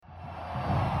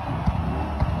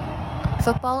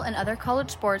Football and other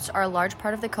college sports are a large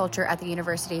part of the culture at the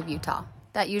University of Utah.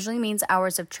 That usually means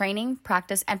hours of training,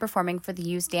 practice, and performing for the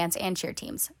U's dance and cheer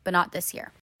teams, but not this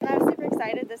year. I'm super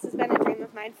excited. This has been a dream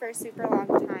of mine for a super long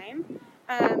time.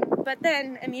 But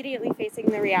then immediately facing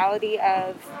the reality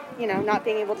of, not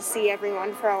being able to see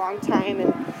everyone for a long time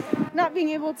and not being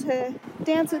able to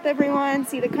dance with everyone,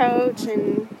 see the coach,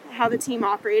 and how the team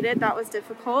operated, that was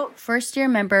difficult. First-year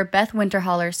member Beth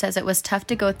Winterholler says it was tough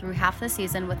to go through half the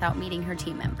season without meeting her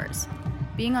team members.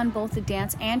 Being on both the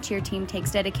dance and cheer team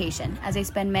takes dedication, as they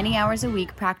spend many hours a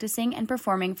week practicing and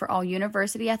performing for all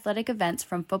university athletic events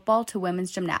from football to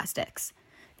women's gymnastics.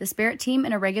 The Spirit team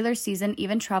in a regular season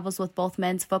even travels with both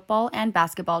men's football and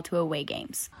basketball to away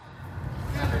games.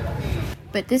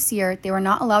 But this year, they were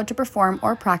not allowed to perform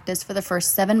or practice for the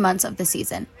first 7 months of the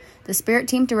season. The Spirit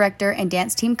team director and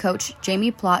dance team coach,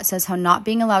 Jamie Plott, says how not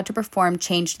being allowed to perform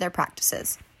changed their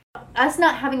practices. Us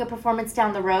not having a performance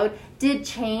down the road did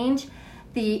change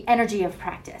the energy of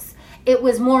practice. It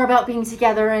was more about being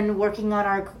together and working on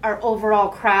our overall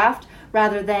craft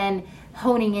rather than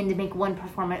honing in to make one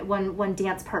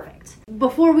dance perfect.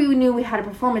 Before we knew we had a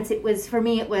performance, it was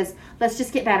let's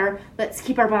just get better, let's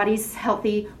keep our bodies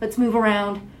healthy, let's move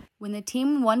around. When the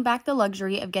team won back the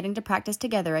luxury of getting to practice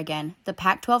together again, the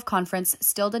Pac-12 Conference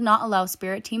still did not allow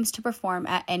Spirit teams to perform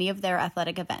at any of their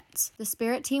athletic events. The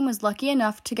Spirit team was lucky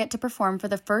enough to get to perform for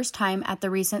the first time at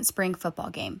the recent spring football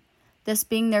game. This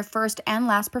being their first and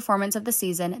last performance of the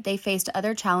season, they faced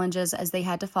other challenges as they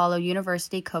had to follow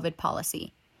university COVID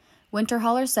policy.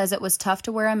 Winterholler says it was tough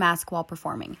to wear a mask while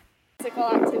performing. Physical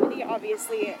activity,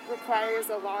 obviously, it requires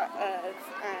a lot of,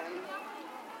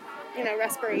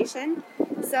 respiration.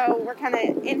 So we're kind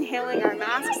of inhaling our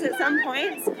masks at some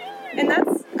points. And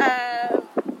that's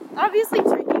obviously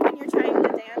tricky when you're trying to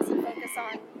dance and focus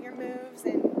on your moves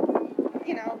and,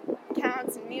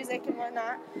 counts and music and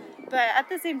whatnot. But at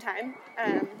the same time,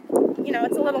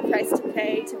 it's a little price to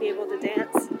pay to be able to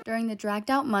dance. During the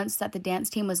dragged-out months that the dance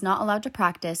team was not allowed to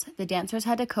practice, the dancers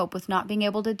had to cope with not being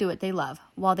able to do what they love,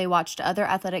 while they watched other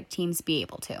athletic teams be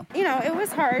able to. It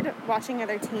was hard watching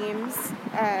other teams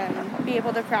be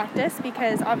able to practice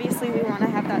because obviously we want to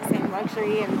have that same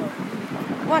luxury and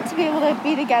want to be able to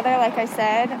be together, like I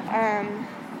said.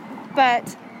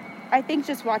 But I think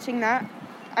just watching that,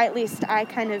 at least I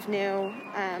kind of knew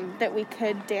that we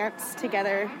could dance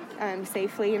together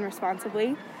safely and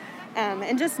responsibly.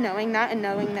 And just knowing that and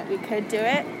knowing that we could do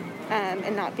it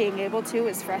and not being able to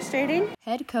was frustrating.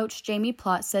 Head coach Jamie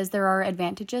Plott says there are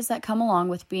advantages that come along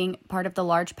with being part of the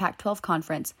large Pac-12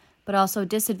 conference, but also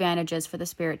disadvantages for the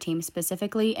Spirit team,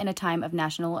 specifically in a time of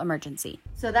national emergency.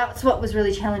 So that's what was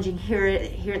really challenging here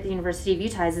at the University of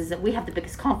Utah is that we have the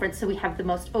biggest conference, so we have the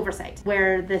most oversight,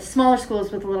 where the smaller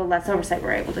schools with a little less oversight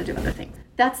were able to do other things.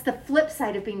 That's the flip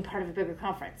side of being part of a bigger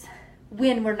conference.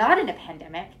 When we're not in a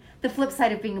pandemic, the flip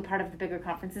side of being a part of the bigger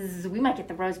conferences is we might get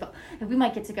the Rose Bowl, and we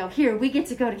might get to go here. We get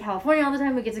to go to California all the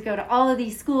time. We get to go to all of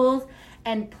these schools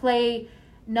and play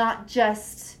not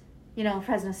just,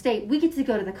 Fresno State. We get to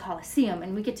go to the Coliseum,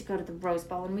 and we get to go to the Rose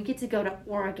Bowl, and we get to go to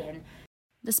Oregon.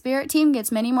 The Spirit team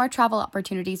gets many more travel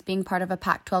opportunities being part of a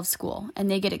Pac-12 school,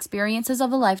 and they get experiences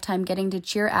of a lifetime getting to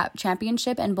cheer at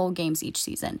championship and bowl games each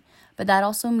season. But that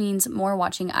also means more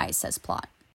watching eyes, says Plott.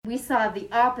 We saw the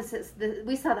opposites.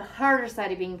 We saw the harder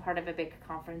side of being part of a big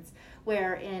conference,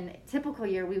 where in a typical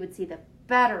year we would see the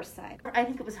better side. I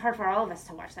think it was hard for all of us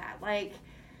to watch that.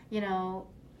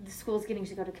 The schools getting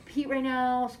to go to compete right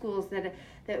now, schools that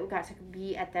got to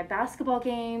be at the basketball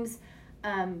games,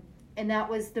 and that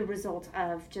was the result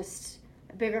of just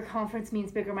a bigger conference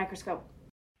means bigger microscope.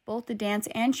 Both the dance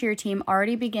and cheer team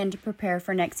already begin to prepare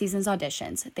for next season's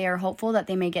auditions. They are hopeful that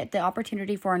they may get the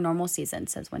opportunity for a normal season,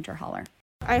 says Winterholler.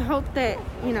 I hope that,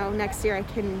 next year I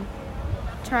can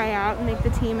try out and make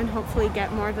the team and hopefully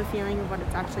get more of a feeling of what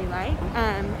it's actually like.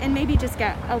 And maybe just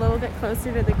get a little bit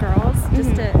closer to the girls,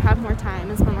 just to have more time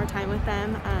and spend more time with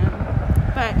them.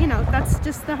 But that's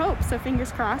just the hope, so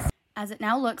fingers crossed. As it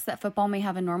now looks that football may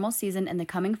have a normal season in the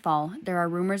coming fall, there are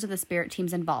rumors of the Spirit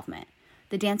team's involvement.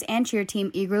 The dance and cheer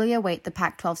team eagerly await the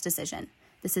Pac-12's decision.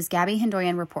 This is Gabby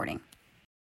Hindoyan reporting.